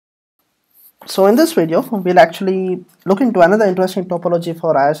So in this video, we'll actually look into another interesting topology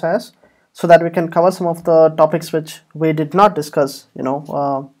for ISIS so that we can cover some of the topics which we did not discuss,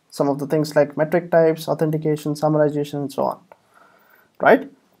 some of the things like metric types, authentication, summarization, and so on, right?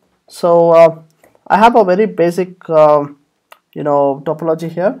 So I have a very basic, topology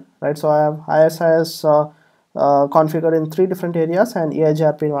here, right? So I have ISIS configured in 3 different areas and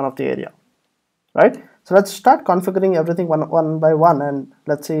EIGRP in one of the area, right? So let's start configuring everything one by one, and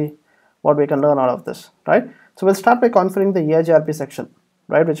let's see what we can learn out of this, right? So we'll start by configuring the EIGRP section,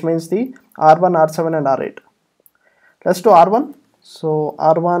 right, which means the R1, R7 and R8. Let's do R1. So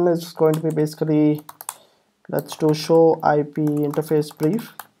R1 is going to be basically, let's do show IP interface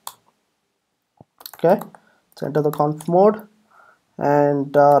brief. Okay, so enter the conf mode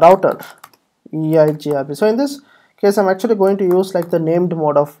and router EIGRP. So in this case, I'm actually going to use like the named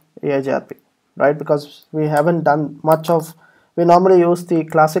mode of EIGRP, right? Because we haven't done much of, we normally use the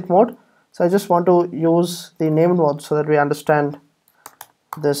classic mode. So I just want to use the named mode so that we understand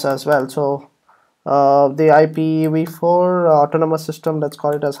this as well. So the IPv4 autonomous system, let's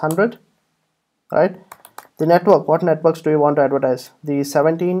call it as 100, right? The network, what networks do you want to advertise? The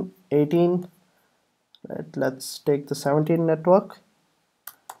 17, 18, right? Let's take the 17 network.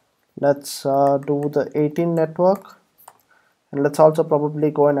 Let's do the 18 network, and let's also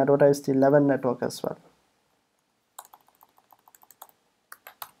probably go and advertise the 11 network as well,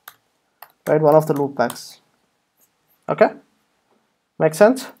 right? One of the loopbacks. Okay, makes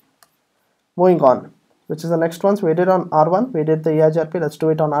sense. Moving on, which is the next ones we did on R1, we did the EIGRP. Let's do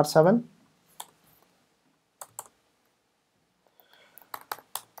it on R7.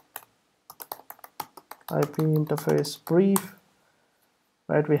 IP interface brief,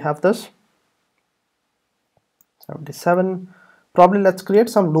 right? We have this 77. Probably let's create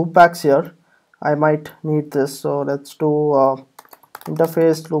some loopbacks here. I might need this, so let's do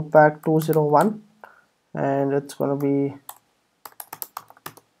interface loopback 201, and it's going to be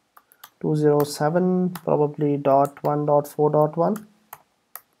 207, probably .1.4.1.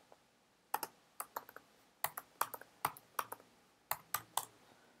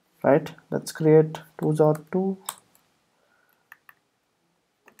 Right, let's create 2.2,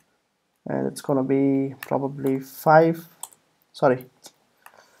 and it's going to be probably 5. Sorry,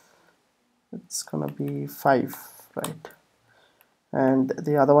 it's going to be 5, right? And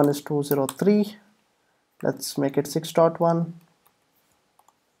the other one is 203. Let's make it 6.1,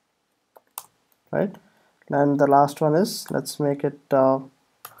 right? And the last one is, let's make it 4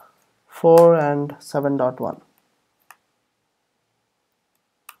 and 7.1,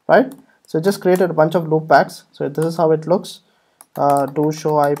 right? So just created a bunch of loopbacks. So this is how it looks. Do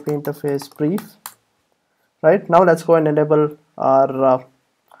show IP interface brief, right? Now let's go and enable our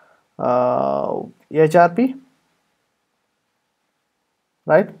EIGRP,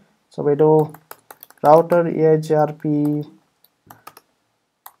 right? So we do router EIGRP,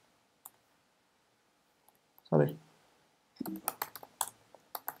 sorry,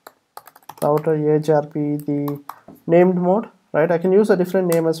 router EIGRP, the named mode, right? I can use a different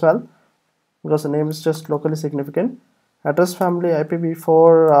name as well because the name is just locally significant. Address family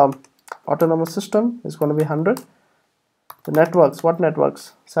IPv4 autonomous system is going to be 100. The networks, what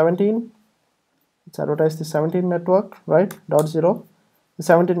networks? 17. Let's advertise the 17 network, right? .0. The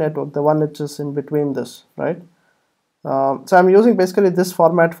 17 network, the one which is in between this, right? So I'm using basically this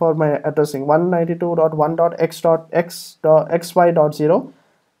format for my addressing: 192.1.x.xy.0,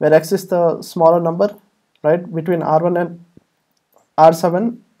 where x is the smaller number, right? Between R1 and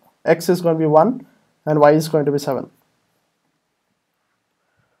R7, x is going to be 1 and y is going to be 7.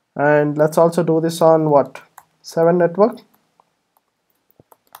 And let's also do this on what? 7 network.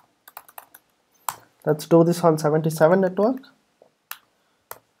 Let's do this on 77 network.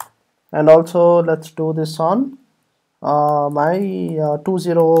 And also let's do this on my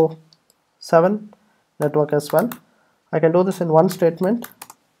 207 network as well. I can do this in one statement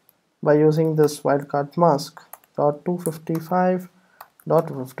by using this wildcard mask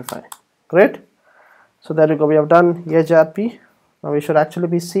 .255.255. Great. So there you go. We have done EIGRP. Now we should actually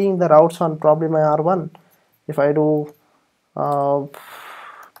be seeing the routes on probably my R1. If I do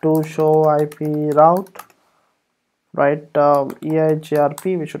show IP route, right,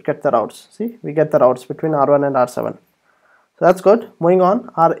 EIGRP, we should get the routes. See, we get the routes between R1 and R7. So that's good. Moving on,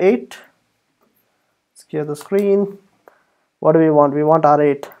 R8. Let's clear the screen. What do we want? We want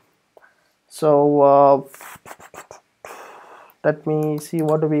R8. So let me see,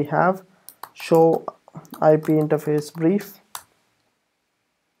 what do we have? Show IP interface brief.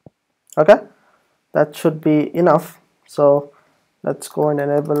 Okay, that should be enough. So let's go and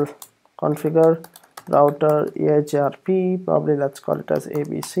enable configure router EIGRP. Probably let's call it as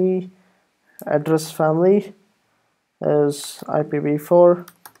ABC, address family is IPv4,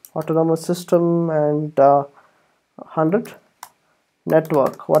 autonomous system, and 100.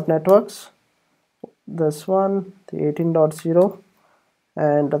 Network, what networks? This one, the 18.0,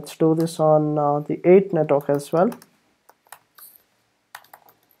 and let's do this on the 8 network as well,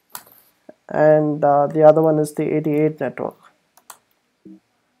 and the other one is the 88 network.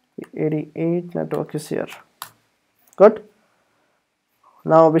 The 88 network is here. Good.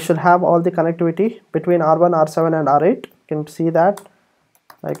 Now we should have all the connectivity between R1, R7 and R8. You can see that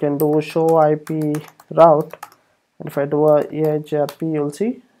I can do show IP route, and if I do a EIGRP, you'll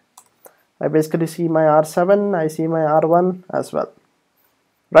see I basically see my R7, I see my R1 as well,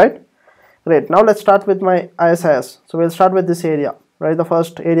 right? Great. Now let's start with my ISIS. So we'll start with this area, right? The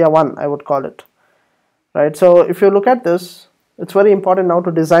first area 1, I would call it, right? So if you look at this, it's very important now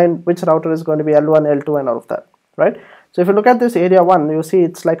to design which router is going to be L1, L2 and all of that, right? So if you look at this area 1, you see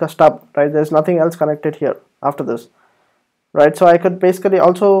it's like a stub, right? There's nothing else connected here after this, right? So I could basically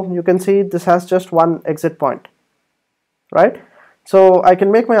also, you can see this has just one exit point, right? So I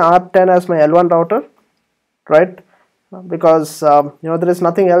can make my R10 as my L1 router, right? Because there is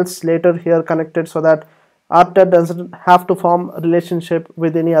nothing else later here connected, so that R10 doesn't have to form a relationship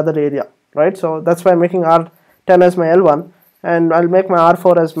with any other area, right? So that's why I'm making R10 as my L1, and I'll make my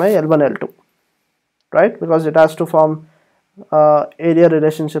R4 as my L1, L2, right? Because it has to form area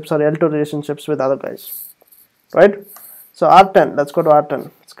relationships or L2 relationships with other guys, right? So R10, let's go to R10.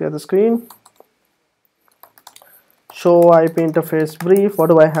 Let's clear the screen. Show IP interface brief. What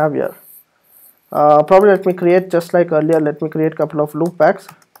do I have here? Probably let me create, just like earlier, let me create a couple of loopbacks,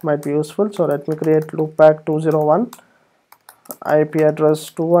 might be useful. So let me create loopback 201, IP address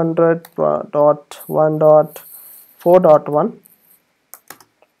 200.1.4.1,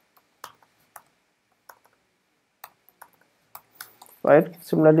 right?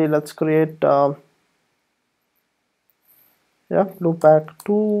 Similarly, let's create loopback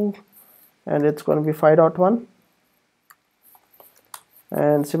 2, and it's going to be 5.1.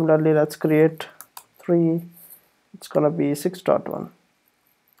 And similarly, let's create 3, it's going to be 6.1,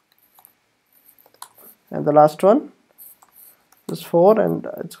 and the last one is 4, and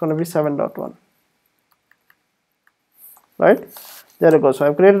it's going to be 7.1, right? There you go. So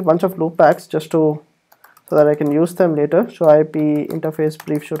I've created a bunch of loopbacks just so that I can use them later. So IP interface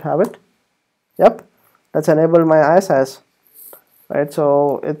brief should have it. Yep, let's enable my ISIS, right?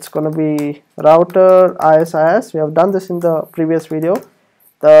 So it's going to be router ISIS. We have done this in the previous video.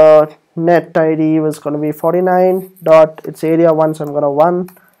 The net ID was going to be 49 dot, it's area 1, so I'm going to 1.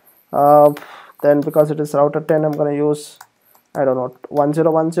 Then because it is router 10, I'm going to use, I don't know,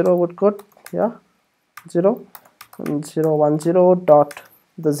 1010 would good, yeah, 0 and 010 dot,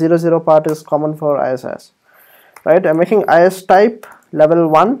 the 00 part is common for ISIS, right? I'm making IS type level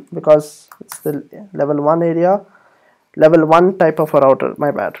 1 because it's the level 1 area, level 1 type of a router, my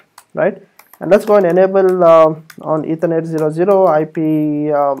bad, right? And let's go and enable on Ethernet 00 IP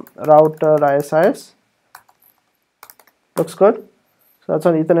router ISIS. Looks good. So that's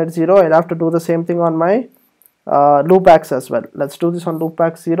on Ethernet 0. I'll have to do the same thing on my loopbacks as well. Let's do this on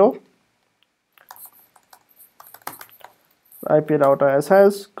loopback 0. IP router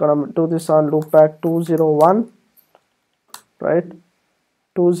ISIS. Gonna do this on loopback 201, right?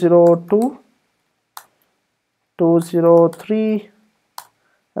 202, 203.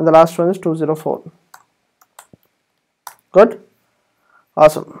 And the last one is 204. Good.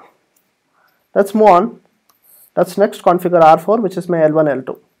 Awesome. Let's move on. Let's next configure R4, which is my L1,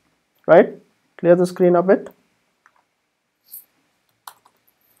 L2, right? Clear the screen a bit.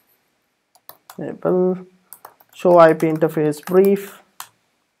 Enable show IP interface brief.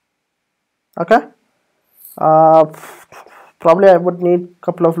 Okay. Probably I would need a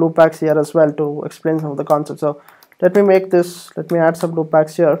couple of loopbacks here as well to explain some of the concepts. So let me make this, let me add some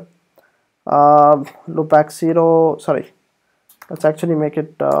loopbacks here. Loopback 0, sorry, let's actually make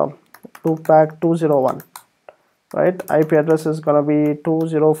it loopback 201, right? IP address is going to be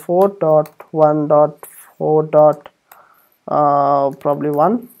 204.1.4. Probably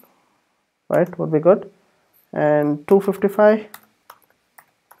 1, right, would be good. And 255.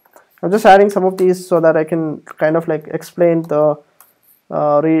 I'm just adding some of these so that I can kind of like explain the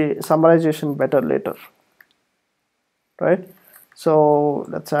summarization better later, right? So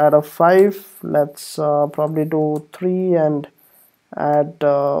let's add a 5. Let's probably do 3 and add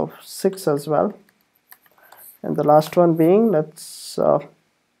 6 as well. And the last one being, let's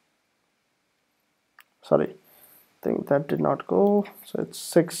sorry, I think that did not go, so it's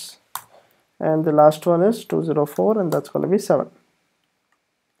 6, and the last one is 204, and that's going to be 7.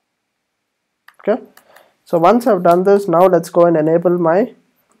 Okay, so once I've done this, now let's go and enable my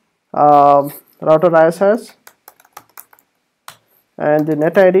router ISS, and the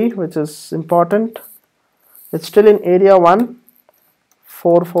net ID, which is important. It's still in area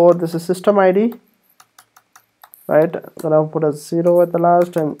 144. This is system ID, right? I'm gonna put a 0 at the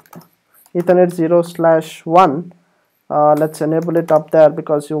last, and Ethernet 0/1. Let's enable it up there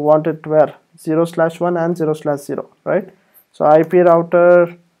because you want it where 0/1 and 0/0, right? So IP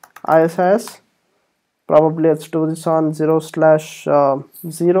router ISS, probably let's do this on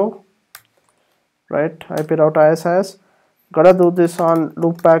 0/0, right? IP router ISS, gotta do this on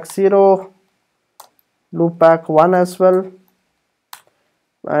loopback 0, loopback 1 as well,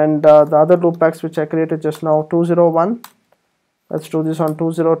 and the other loopbacks which I created just now, 201. Let's do this on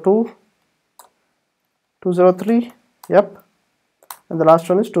 202, 203, yep, and the last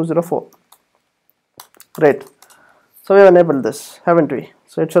one is 204. Great. So we have enabled this, haven't we?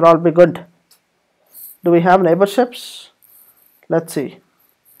 So it should all be good. Do we have neighborships? Let's see.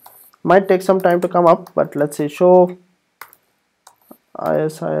 Might take some time to come up, but let's see. Show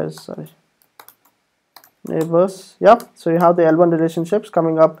ISIS, neighbors. Yep. So you have the L1 relationships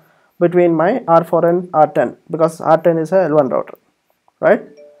coming up between my R4 and R10, because R10 is a L1 router, right?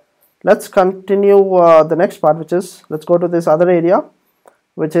 Let's continue the next part, which is, let's go to this other area,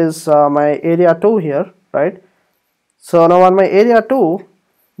 which is my area 2 here, right? So now on my area 2,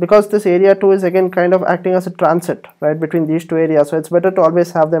 because this area 2 is again kind of acting as a transit, right, between these two areas, so it's better to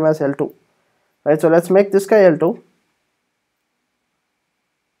always have them as L2, right? So let's make this guy L2,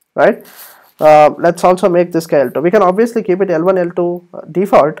 right? Let's also make this guy L2. We can obviously keep it L1, L2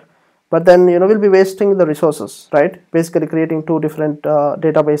 default, but then we'll be wasting the resources, right? Basically creating two different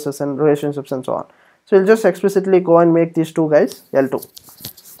databases and relationships and so on. So we'll just explicitly go and make these two guys L2.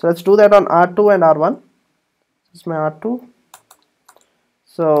 So let's do that on R2 and R1. This is my R2.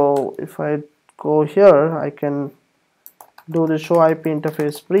 So if I go here, I can do the show IP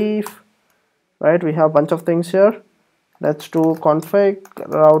interface brief, right? We have a bunch of things here. Let's do config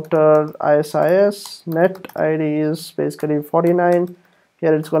router ISIS, net ID is basically 49.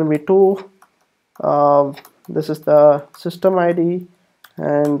 Here it's going to be 2. This is the system ID,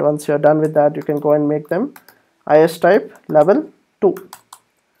 and once you're done with that, you can go and make them IS type level 2,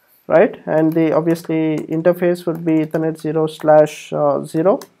 right? And the obviously interface would be Ethernet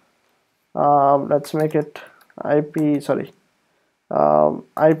 0/0. Let's make it IP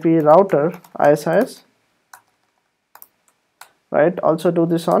router ISIS, right? Also do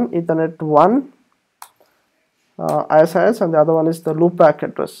this on Ethernet 1 ISIS, and the other one is the loopback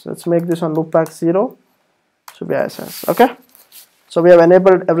address. Let's make this on loopback 0, should be ISIS. Okay, so we have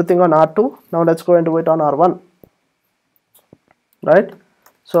enabled everything on R2. Now let's go and do it on R1, right?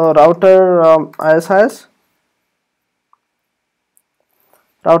 So router ISIS,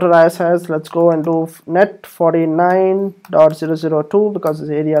 let's go and do net 49.002 because it's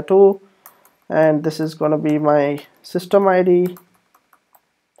area 2, and this is going to be my system ID,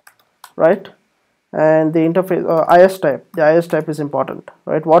 right? And the interface IS type, the IS type is important,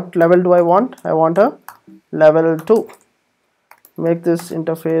 right? What level do I want? I want a level 2. Make this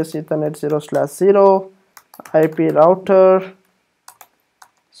interface Ethernet 0/0, IP router,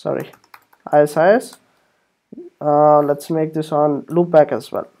 ISIS. Let's make this on loopback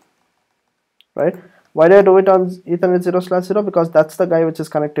as well, right? Why do I do it on Ethernet 0/0? Because that's the guy which is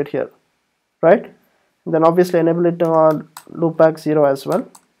connected here, right? And then obviously enable it on loopback 0 as well.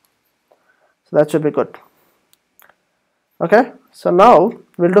 So that should be good. Okay, so now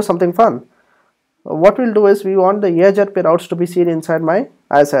we'll do something fun. What we'll do is we want the AHRP routes to be seen inside my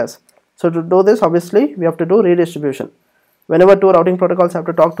ISIS. So to do this, obviously we have to do redistribution. Whenever two routing protocols have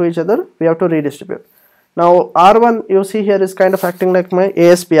to talk to each other, we have to redistribute. Now R1 you see here is kind of acting like my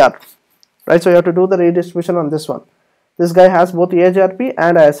ASPR, right? So you have to do the redistribution on this one. This guy has both AHRP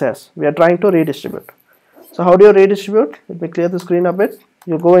and ISIS. We are trying to redistribute. So how do you redistribute? Let me clear the screen a bit.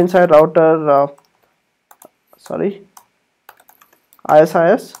 You go inside router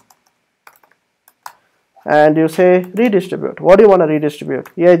ISIS, and you say redistribute. What do you want to redistribute?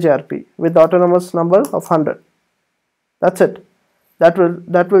 AHRP with the autonomous number of 100. That's it. That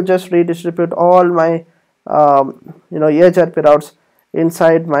will just redistribute all my AHRP routes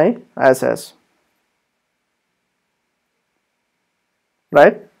inside my ISIS,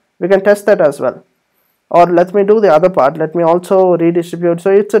 right? We can test that as well. Or let me do the other part. Let me also redistribute.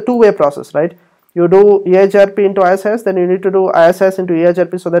 So it's a two-way process, right? You do AHRP into ISIS, then you need to do ISIS into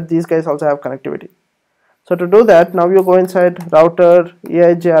AHRP so that these guys also have connectivity. So to do that, now you go inside router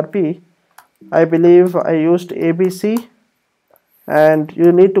AHRP. I believe I used ABC, and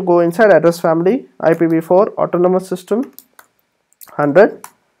you need to go inside address family IPv4 autonomous system 100,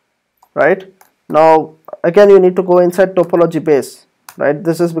 right? Now again you need to go inside topology base. right?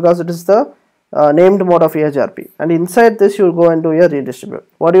 This is because it is the named mode of EHRP, and inside this you will go and do your redistribute.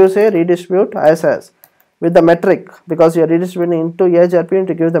 What do you say? Redistribute ISIS with the metric, because you are redistributing into EHRP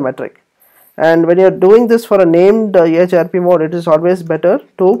to give the metric. And when you are doing this for a named EHRP mode, it is always better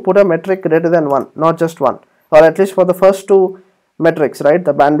to put a metric greater than 1, not just 1, or at least for the first two metrics, right?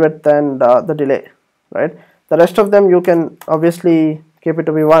 The bandwidth and the delay, right? The rest of them you can obviously keep it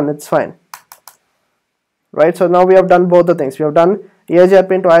to be 1, it's fine, right? So now we have done both the things. We have done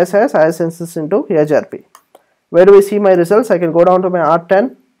EHRP into ISIS, ISIS into EHRP. Where do we see my results? I can go down to my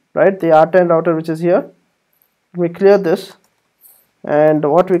R10, right? The R10 router which is here. We clear this, and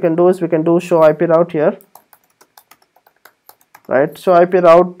what we can do is we can do show IP route here, right? So IP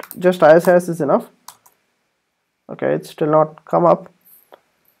route just ISIS is enough. Okay, it's still not come up.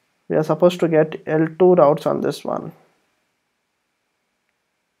 We are supposed to get L2 routes on this one.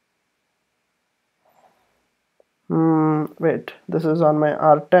 Wait, this is on my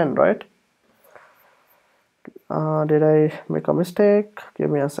R10, right? Did I make a mistake? Give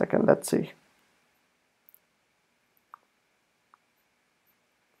me a second, let's see.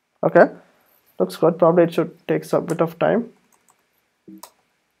 Okay, looks good. Probably it should take a bit of time.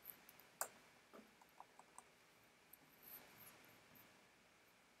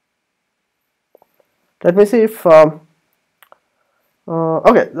 Let me see if okay,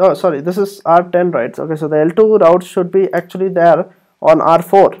 oh sorry, this is R10, right? Okay, so the L2 route should be actually there on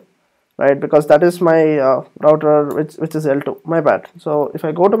R4, right? Because that is my router which is L2, my bad. So if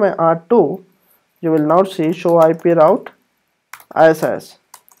I go to my R2, you will now see show IP route ISIS.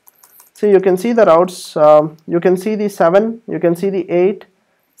 See, you can see the routes, you can see the 7, you can see the 8,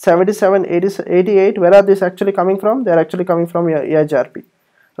 77, 80, 88. Where are these actually coming from? They are actually coming from your EHRP,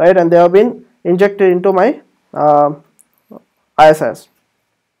 right? And they have been injected into my ISIS,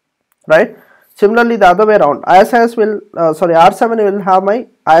 right? Similarly, the other way around, ISIS will, R7 will have my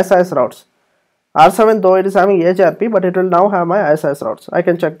ISIS routes. R7, though it is having EHRP, but it will now have my ISIS routes. I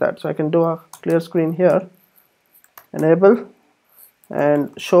can check that. So I can do a clear screen here, enable,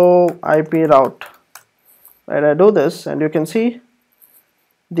 and show IP route, right? I do this, and you can see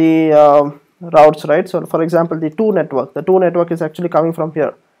the routes, right? So for example, the 2 network is actually coming from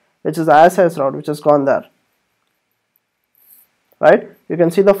here, which is the ISIS route, which has gone there, right? You can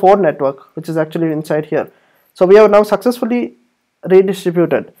see the 4 network, which is actually inside here. So we have now successfully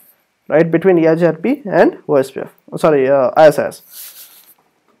redistributed, right, between EHRP and OSPF, ISIS,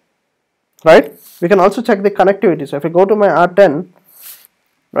 right? We can also check the connectivity. So if I go to my R10,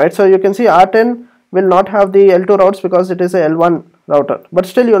 right, so you can see R10 will not have the L2 routes because it is a L1 router, but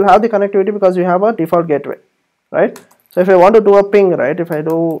still you will have the connectivity because you have a default gateway, right? So if I want to do a ping, right, if I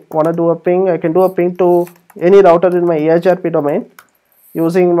want to do a ping, I can do a ping to any router in my EHRP domain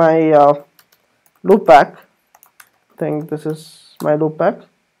using my loopback. I think this is my loopback.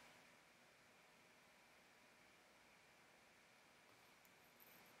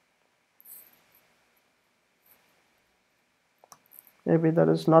 Maybe that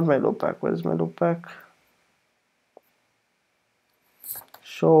is not my loopback. Where is my loopback?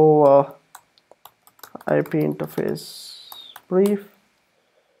 Show IP interface brief.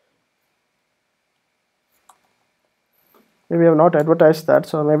 Maybe I have not advertised that,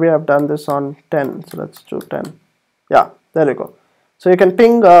 so maybe I have done this on 10. So let's do 10. Yeah, there you go. So you can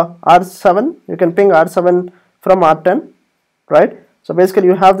ping R7. You can ping R7 from R10, right? So basically,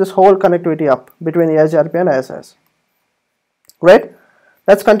 you have this whole connectivity up between EHRP and ISIS. Right?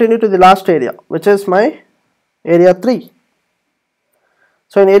 Let's continue to the last area, which is my area 3.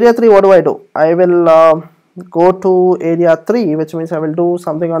 So in area 3, what do? I will go to area 3, which means I will do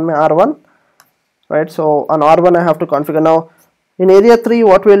something on my R1, right? So on R1 I have to configure. Now in area 3,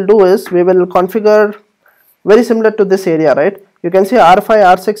 what we'll do is we will configure very similar to this area, right? You can see R5,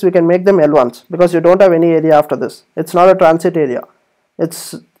 R6, we can make them L1s because you don't have any area after this. It's not a transit area.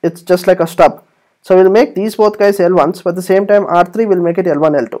 It's just like a stub. So we'll make these both guys L1s, but at the same time R3 will make it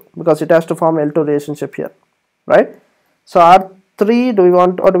L1, L2 because it has to form L2 relationship here, right? So R3, do we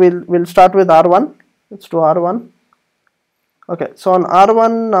want, or we'll start with R1. Let's do R1. Okay, so on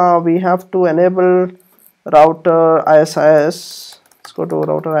R1 we have to enable router ISIS. Let's go to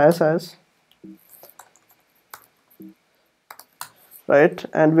router ISIS, right?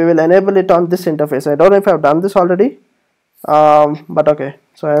 And we will enable it on this interface. I don't know if I've done this already, but okay.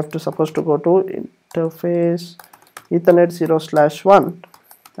 So I have to supposed to go to interface Ethernet 0/1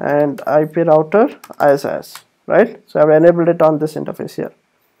 and IP router ISIS, right? So I've enabled it on this interface here.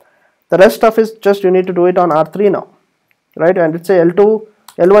 The rest stuff is just you need to do it on R3 now, right? And it's a L1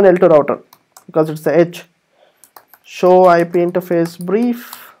 L2 router because it's the edge. Show IP interface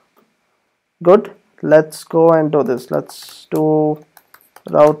brief. Good. Let's go and do this. Let's do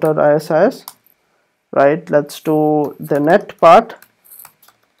router ISIS, right? Let's do the net part.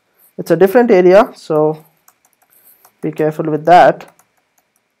 It's a different area, so be careful with that.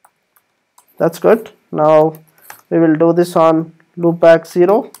 That's good. Now we will do this on loopback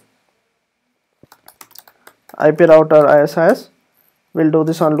 0 IP router ISIS. We'll do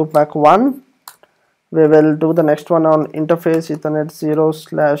this on loopback 1. We will do the next one on interface Ethernet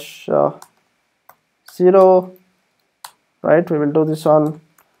 0/0, right? We will do this on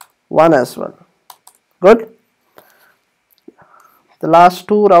 1 as well. Good. The last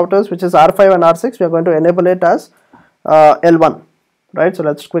two routers, which is R5 and R6, we are going to enable it as L1, right? So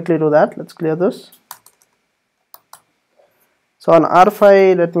let's quickly do that. Let's clear this. So on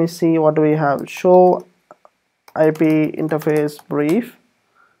R5, let me see what do we have. Show IP interface brief,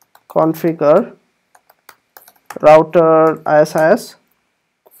 configure router ISIS.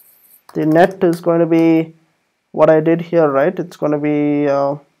 The net is going to be what I did here, right? It's going to be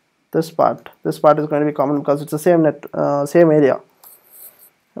this part. This part is going to be common because it's the same net, same area.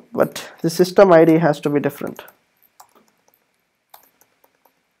 But the system ID has to be different,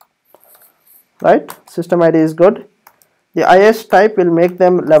 right? System ID is good. The IS type will make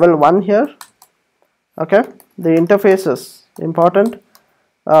them level 1 here. Okay. The interfaces important.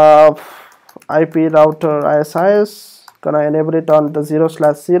 IP router ISIS, gonna enable it on the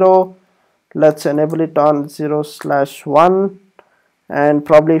 0/0. Let's enable it on 0/1, and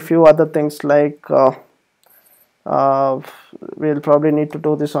probably a few other things like we'll probably need to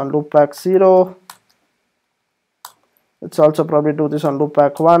do this on loopback 0. Let's also probably do this on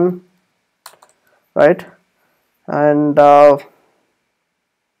loopback 1, right? And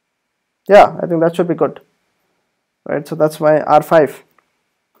yeah, I think that should be good, right? So that's my R5,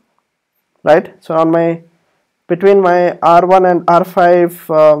 right? So on my between my R1 and R5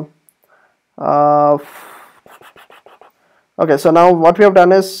 okay, so now what we have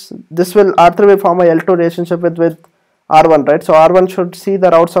done is this will R3 will form a L2 relationship with R1, right? So R1 should see the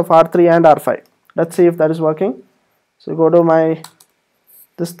routes of R3 and R5. Let's see if that is working. So go to my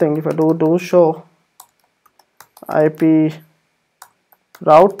this thing. If I do show IP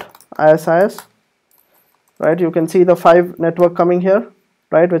route ISIS, right? You can see the 5 network coming here,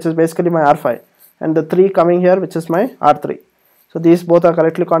 right? Which is basically my R5, and the 3 coming here, which is my R3. So these both are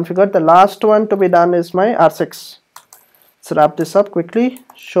correctly configured. The last one to be done is my R6. Let's wrap this up quickly.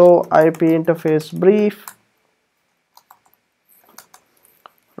 Show IP interface brief,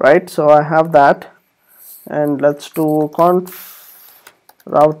 right? So I have that, and let's do conf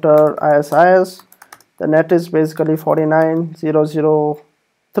router ISIS. The net is basically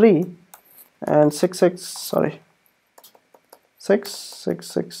 49.0.0.3 and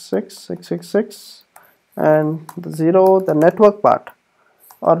 666 and the 0, the network part,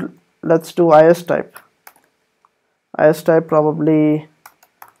 or let's do IS type. IS type probably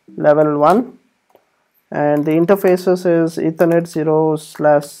level 1, and the interfaces is Ethernet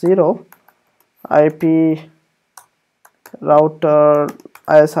 0/0 IP router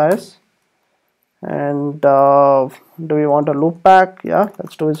ISIS. And do we want a loop back? Yeah,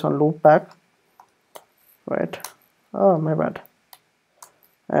 let's do this on loop back, right? Oh, my bad.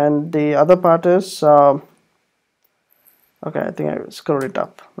 And the other part is okay, I think I screwed it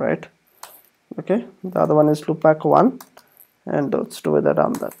up, right? Okay, the other one is loopback 1, and let's do it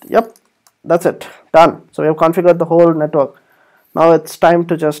on that. Yep, that's it, done. So we have configured the whole network. Now it's time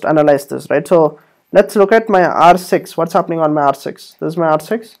to just analyze this, right? So let's look at my R6. What's happening on my R6? This is my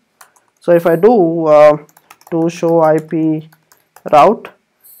R6. So if I do show IP route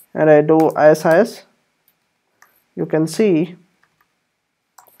and I do ISIS, you can see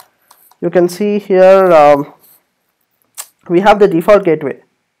here we have the default gateway,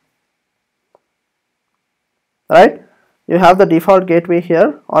 right? You have the default gateway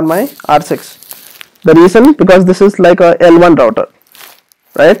here on my R6. The reason, because this is like a L1 router,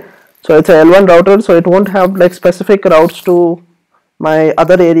 right? So it's a L1 router, so it won't have like specific routes to my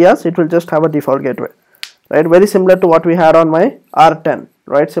other areas. It will just have a default gateway, right? Very similar to what we had on my R10,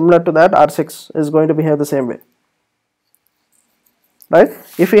 right? Similar to that, R6 is going to behave the same way, right?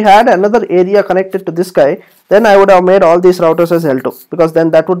 If we had another area connected to this guy, then I would have made all these routers as L2, because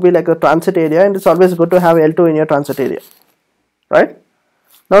then that would be like a transit area, and it's always good to have L2 in your transit area, right?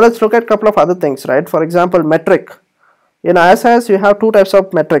 Now let's look at a couple of other things, right? For example, metric. In ISIS, you have two types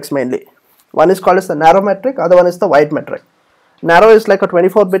of metrics mainly. One is called as the narrow metric, other one is the wide metric. Narrow is like a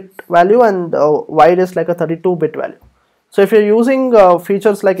 24-bit value, and wide is like a 32-bit value. So if you're using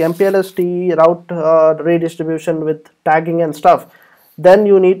features like MPLS-T, route redistribution with tagging and stuff, then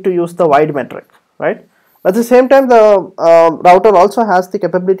you need to use the wide metric, right? At the same time, the router also has the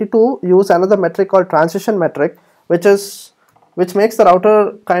capability to use another metric called transition metric, which which makes the router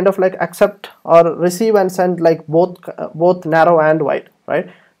kind of like accept or receive and send like both narrow and wide, right?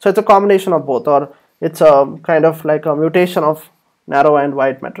 So it's a combination of both, or it's a kind of like a mutation of narrow and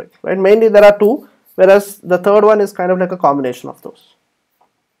wide metric, right? Mainly there are two, whereas the third one is kind of like a combination of those,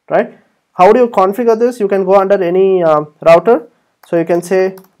 right? How do you configure this? You can go under any router. So you can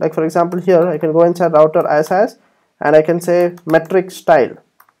say, like for example here, I can go inside router as and I can say metric style,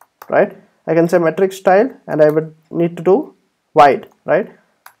 right? I can say metric style and I would need to do wide, right?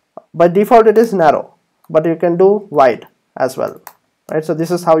 By default it is narrow, but you can do wide as well, right? So this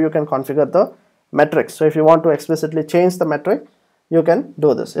is how you can configure the metrics. So if you want to explicitly change the metric, you can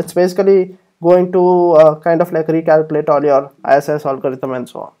do this. It's basically going to kind of like recalculate all your ISIS algorithm and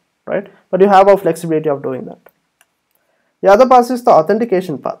so on, right? But you have a flexibility of doing that. The other path is the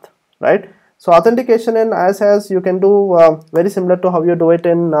authentication path, right? So authentication in ISIS you can do very similar to how you do it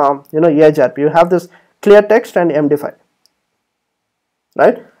in EIGRP. You have this clear text and MD5,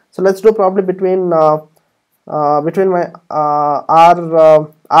 right? So let's do probably between my R10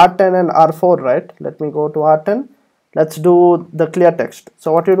 and R4, right? Let me go to R10. Let's do the clear text.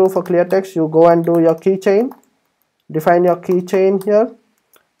 So what you do for clear text, you go and do your keychain, define your keychain here,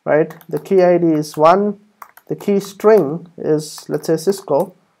 right? The key ID is 1, the key string is, let's say,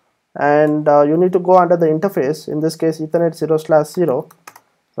 Cisco, and you need to go under the interface, in this case Ethernet 0/0,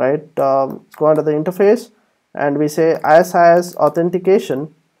 right? Go under the interface and we say ISIS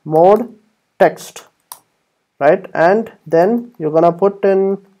authentication mode text, right? And then you're gonna put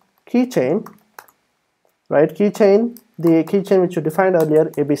in keychain, right? Keychain, the keychain which you defined earlier,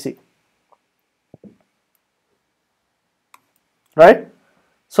 ABC, right?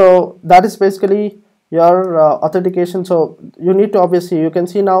 So that is basically your authentication. So you need to, obviously you can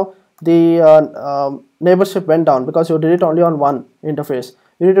see now the neighborship went down because you did it only on one interface.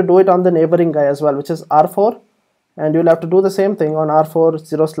 You need to do it on the neighboring guy as well, which is R4, and you'll have to do the same thing on R4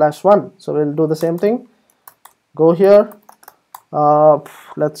 0/1. So we'll do the same thing. Go here,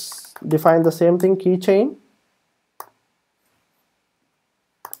 let's define the same thing, keychain,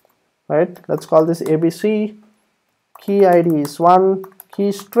 right? Let's call this ABC, key ID is 1,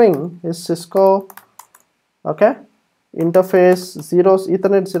 key string is Cisco, okay, interface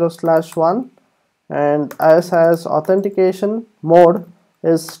Ethernet 0/1, and ISIS authentication mode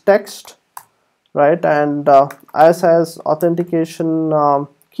is text, right? And ISIS authentication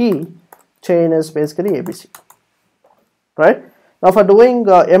key chain is basically ABC, right? Now for doing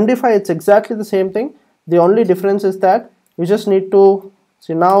MD5, it's exactly the same thing. The only difference is that you just need to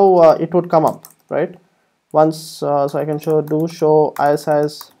see now it would come up, right? Once so I can show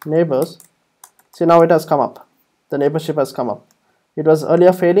ISIS neighbors. See, now it has come up, the neighborship has come up. It was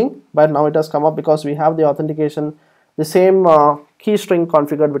earlier failing, but now it has come up because we have the authentication, the same key string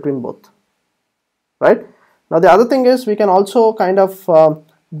configured between both, right? Now the other thing is we can also kind of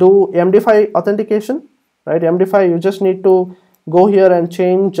do MD5 authentication, right? MD5, you just need to go here and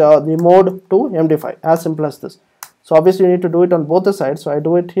change the mode to MD5, as simple as this. So obviously you need to do it on both the sides. So I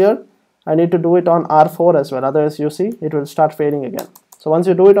do it here, I need to do it on R4 as well, otherwise you see it will start failing again. So once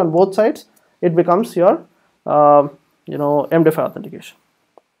you do it on both sides, it becomes your MD5 authentication,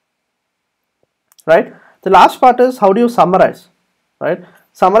 right? The last part is how do you summarize, right?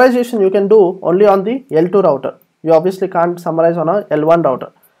 Summarization you can do only on the L2 router. You obviously can't summarize on a L1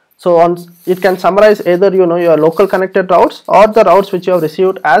 router. So it can summarize either your local connected routes or the routes which you have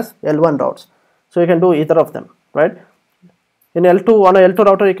received as L1 routes. So you can do either of them, right? In L2, on a L2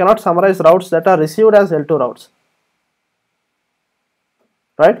 router, you cannot summarize routes that are received as L2 routes,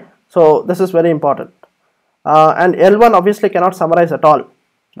 right? So this is very important. And L1 obviously cannot summarize at all,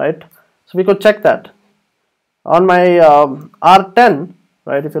 right? So we could check that. On my R10,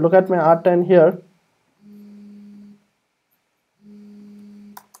 right? If you look at my R10 here,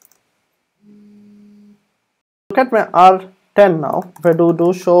 look at my R10 now. If I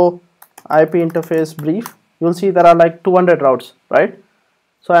do show IP interface brief, you'll see there are like 200 routes, right?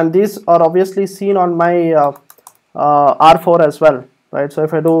 So and these are obviously seen on my R4 as well, right? So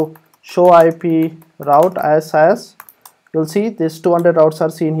if I do show IP route ISIS, you'll see these 200 routes are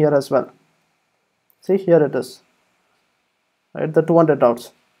seen here as well. See, here it is, right? The 200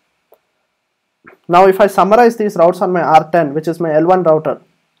 routes. Now if I summarize these routes on my R10, which is my L1 router,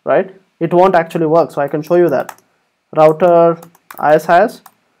 right, it won't actually work. So I can show you that. Router ISIS,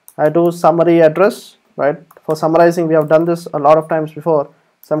 I do summary address, right? For summarizing, we have done this a lot of times before,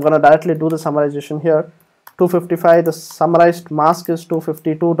 so I'm going to directly do the summarization here. 255, the summarized mask is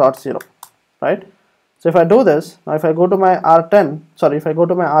 252.0, right? So if I do this, now if I go to my R10, sorry, if I go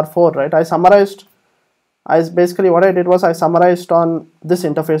to my R4, right, I summarized, basically what I did was I summarized on this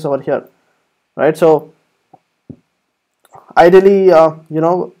interface over here, right? So ideally,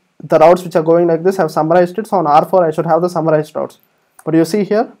 the routes which are going like this, I've summarized it. So on R4 I should have the summarized routes, but you see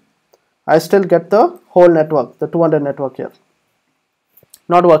here I still get the whole network, the 200 network here,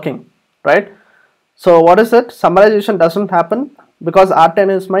 not working, right? So what is it? Summarization doesn't happen because R10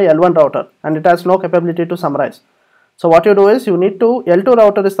 is my L1 router and it has no capability to summarize. So what you do is you need to, L2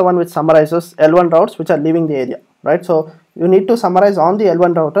 router is the one which summarizes L1 routes which are leaving the area, right? So you need to summarize on the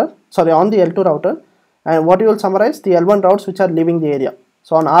L1 router, sorry, on the L2 router, and what you will summarize? The L1 routes which are leaving the area.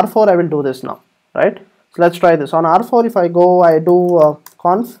 So on R4 I will do this now, right? So let's try this. On R4 if I go, I do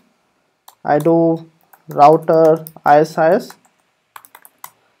conf, I do router ISIS,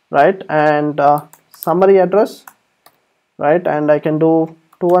 right, and summary address, right, and I can do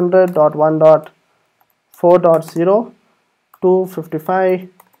 200.1.4.0 255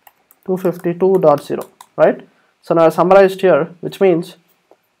 252.0, right? So now I summarized here, which means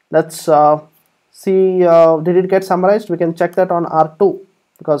let's see, did it get summarized? We can check that on R2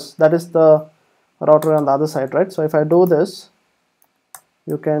 because that is the router on the other side, right? So if I do this,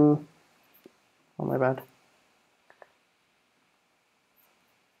 you can, oh my bad,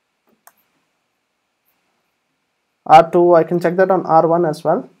 R2, I can check that on R1 as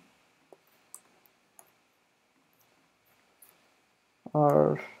well,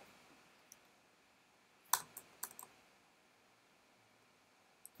 or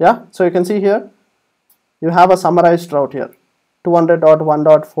yeah, so you can see here you have a summarized route here,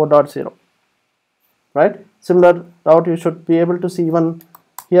 200.1.4.0, right? Similar route you should be able to see even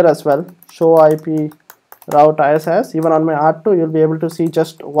here as well, show IP route ISIS. Even on my R2 you'll be able to see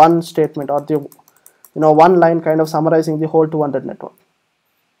just one statement or the one line kind of summarizing the whole 200 network,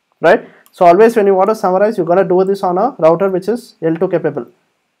 right? So always when you want to summarize, you're going to do this on a router which is L2 capable,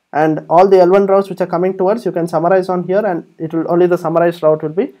 and all the L1 routes which are coming towards, you can summarize on here and it will only the summarized route will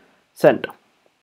be sent.